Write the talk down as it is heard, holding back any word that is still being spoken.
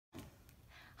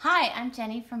Hi, I'm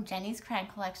Jenny from Jenny's Crayon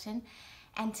Collection,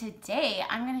 and today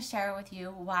I'm going to share with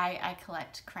you why I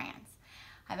collect crayons.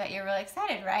 I bet you're really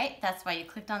excited, right? That's why you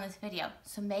clicked on this video.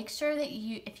 So make sure that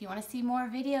if you want to see more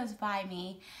videos by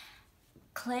me,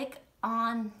 click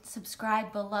on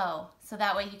subscribe below so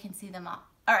that way you can see them all.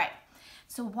 Alright,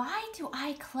 so why do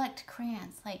I collect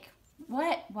crayons?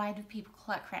 Why do people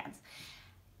collect crayons?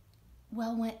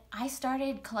 Well, when I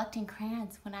started collecting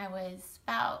crayons when I was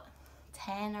about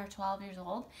 10 or 12 years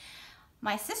old,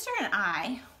 my sister and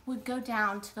I would go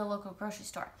down to the local grocery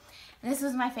store. And this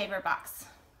was my favorite box,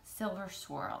 Silver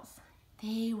Swirls.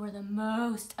 They were the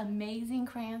most amazing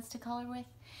crayons to color with.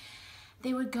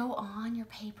 They would go on your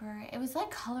paper. It was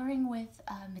like coloring with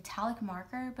a metallic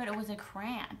marker, but it was a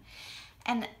crayon.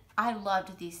 And I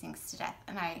loved these things to death.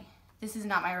 And this is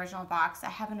not my original box. I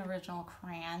have an original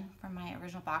crayon from my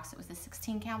original box. It was a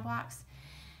 16 count box,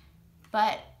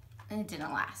 but it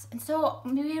didn't last. And so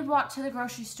we would walk to the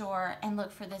grocery store and look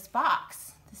for this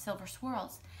box, the Silver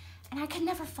Swirls, and I could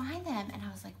never find them. And I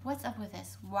was like, what's up with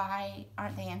this? Why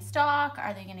aren't they in stock?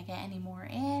 Are they gonna get any more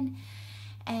in?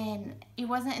 And it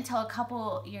wasn't until a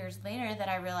couple years later that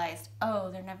I realized,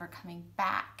 oh, they're never coming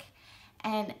back.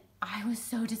 And I was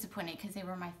so disappointed because they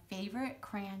were my favorite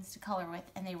crayons to color with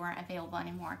and they weren't available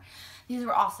anymore. These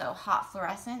were also hot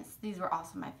fluorescents. These were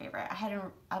also my favorite. I had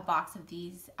a box of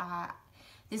these.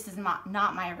 This is not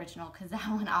my original because that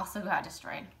one also got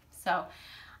destroyed. So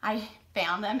I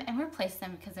found them and replaced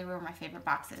them because they were my favorite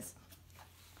boxes.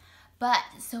 But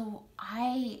so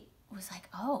I was like,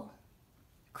 oh,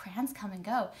 crayons come and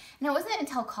go. And it wasn't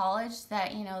until college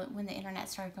that, when the internet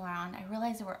started going on, I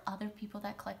realized there were other people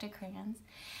that collected crayons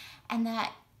and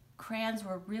that crayons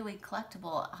were really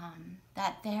collectible,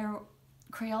 that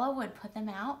Crayola would put them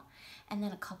out and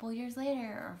then a couple years later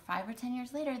or 5 or 10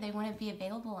 years later, they wouldn't be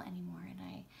available anymore. And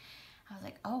I was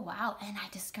like, oh wow. And I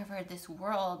discovered this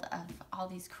world of all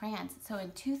these crayons. So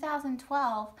in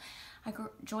 2012, I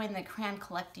joined the Crayon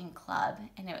Collecting Club,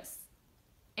 and it was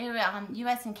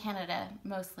US and Canada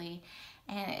mostly,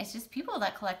 and it's just people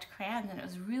that collect crayons, and it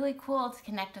was really cool to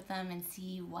connect with them and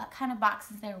see what kind of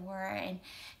boxes there were. And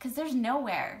because there's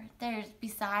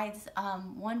besides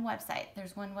one website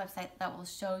that will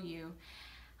show you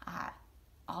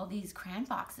all these crayon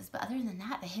boxes, but other than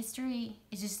that, the history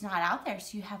is just not out there,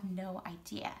 so you have no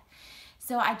idea.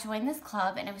 So I joined this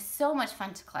club, and it was so much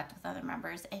fun to collect with other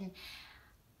members. And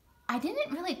I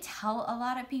didn't really tell a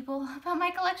lot of people about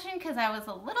my collection because I was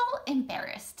a little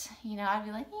embarrassed. I'd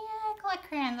be like, yeah, I collect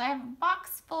crayons. I have a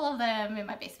box full of them in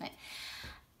my basement.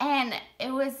 And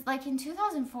it was like in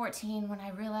 2014 when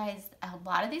I realized a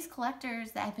lot of these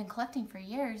collectors that had been collecting for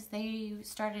years, they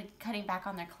started cutting back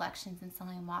on their collections and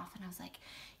selling them off. And I was like,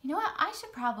 you know what? I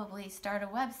should probably start a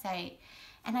website.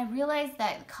 And I realized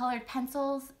that colored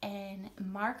pencils and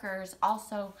markers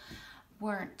also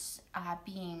weren't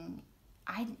being...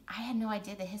 I had no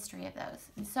idea the history of those.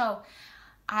 And so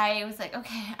I was like,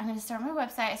 okay, I'm going to start my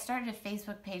website. I started a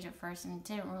Facebook page at first and it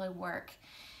didn't really work.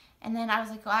 And then I was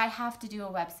like, well, I have to do a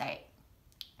website.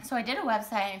 So I did a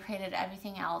website and created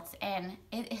everything else. And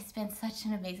it has been such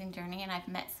an amazing journey. And I've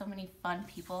met so many fun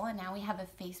people. And now we have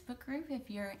a Facebook group if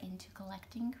you're into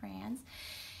collecting crayons.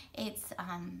 It's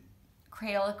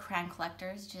Crayola Crayon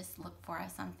Collectors. Just look for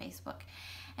us on Facebook.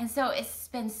 And so it's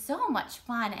been so much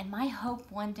fun, and my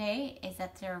hope one day is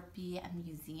that there'll be a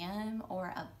museum or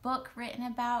a book written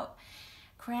about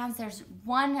crayons. There's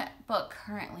one book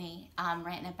currently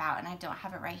written about, and I don't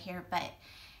have it right here, but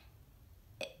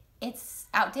it's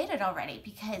outdated already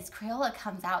because Crayola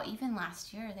comes out, even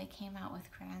last year they came out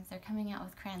with crayons. They're coming out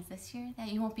with crayons this year that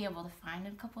you won't be able to find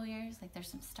in a couple years. Like there's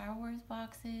some Star Wars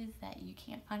boxes that you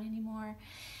can't find anymore.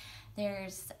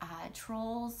 There's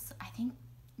Trolls, I think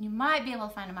you might be able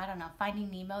to find them, I don't know, Finding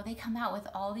Nemo. They come out with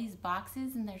all these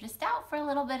boxes and they're just out for a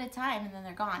little bit of time and then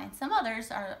they're gone. And some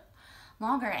others are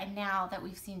longer, and now that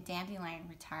we've seen Dandelion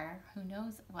retire, who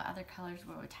knows what other colors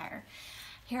will retire.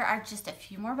 Here are just a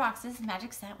few more boxes.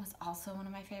 Magic Scent was also one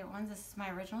of my favorite ones. This is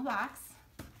my original box.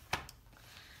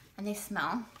 And they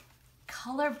smell.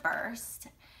 Color Burst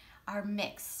are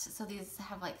mixed. So these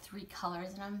have like 3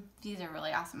 colors in them. These are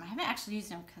really awesome. I haven't actually used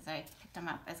them because I picked them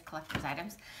up as collector's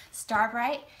items.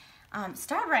 Starbright.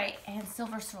 Starbright and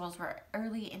Silver Swirls were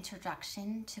early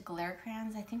introduction to glare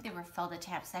crayons. I think they were felt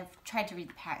attempts. I've tried to read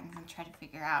the patents and try to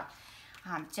figure out.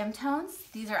 Gem Tones.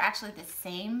 These are actually the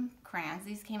same crayons.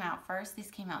 These came out first. These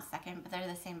came out second, but they're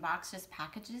the same box, just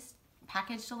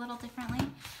packaged a little differently.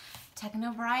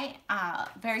 Techno Bright.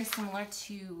 Very similar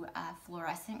to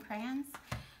fluorescent crayons.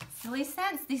 Silly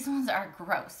Scents, these ones are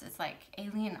gross. It's like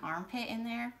alien armpit in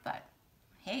there, but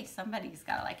hey, somebody's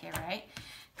gotta like it, right?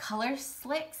 Color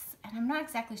Slicks, and I'm not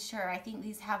exactly sure. I think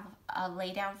these have a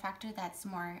laydown factor that's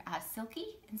more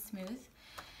silky and smooth.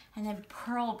 And then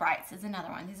Pearl Brights is another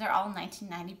one. These are all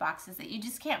 1990 boxes that you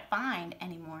just can't find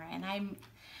anymore. And I'm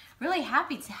really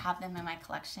happy to have them in my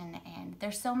collection. And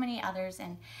there's so many others.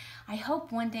 And I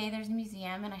hope one day there's a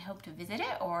museum and I hope to visit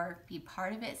it or be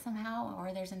part of it somehow.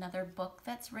 Or there's another book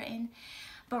that's written.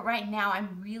 But right now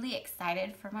I'm really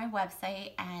excited for my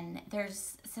website. And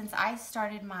since I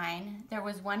started mine, there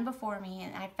was one before me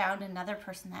and I found another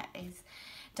person that is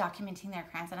documenting their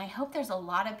crayons, and I hope there's a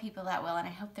lot of people that will, and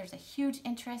I hope there's a huge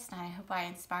interest, and I hope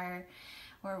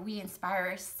we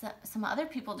inspire some other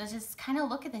people to just kind of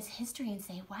look at this history and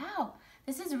say, wow,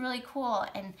 this is really cool,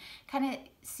 and kind of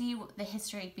see the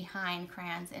history behind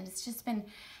crayons. And it's just been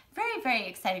very, very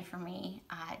exciting for me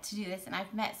to do this, and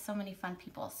I've met so many fun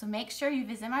people. So make sure you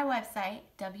visit my website,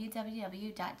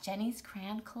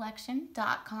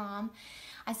 www.jennyscrayoncollection.com.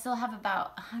 I still have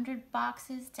about 100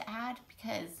 boxes to add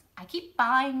because I keep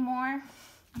buying more.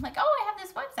 I'm like, oh, I have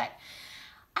this website.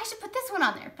 I should put this one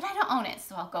on there, but I don't own it,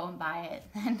 so I'll go and buy it.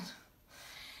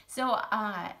 So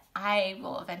I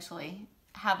will eventually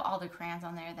have all the crayons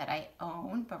on there that I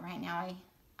own, but right now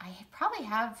I probably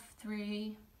have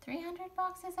 300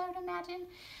 boxes, I would imagine,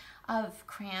 of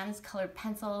crayons, colored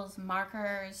pencils,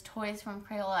 markers, toys from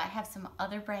Crayola. I have some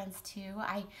other brands too.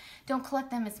 I don't collect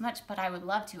them as much, but I would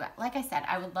love to. Like I said,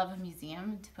 I would love a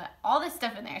museum to put all this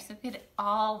stuff in there so we could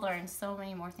all learn so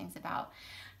many more things about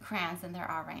crayons than there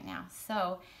are right now.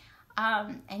 So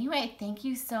anyway, thank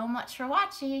you so much for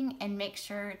watching, and make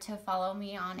sure to follow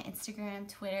me on Instagram,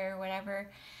 Twitter, whatever,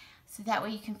 so that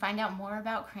way you can find out more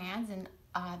about crayons and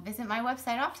visit my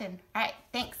website often. All right,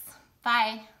 thanks.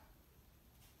 Bye.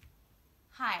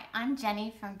 Hi, I'm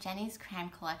Jenny from Jenny's Crayon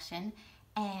Collection,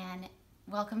 and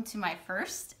welcome to my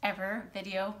first ever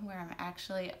video where I'm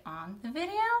actually on the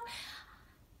video.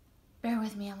 Bear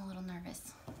with me, I'm a little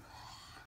nervous.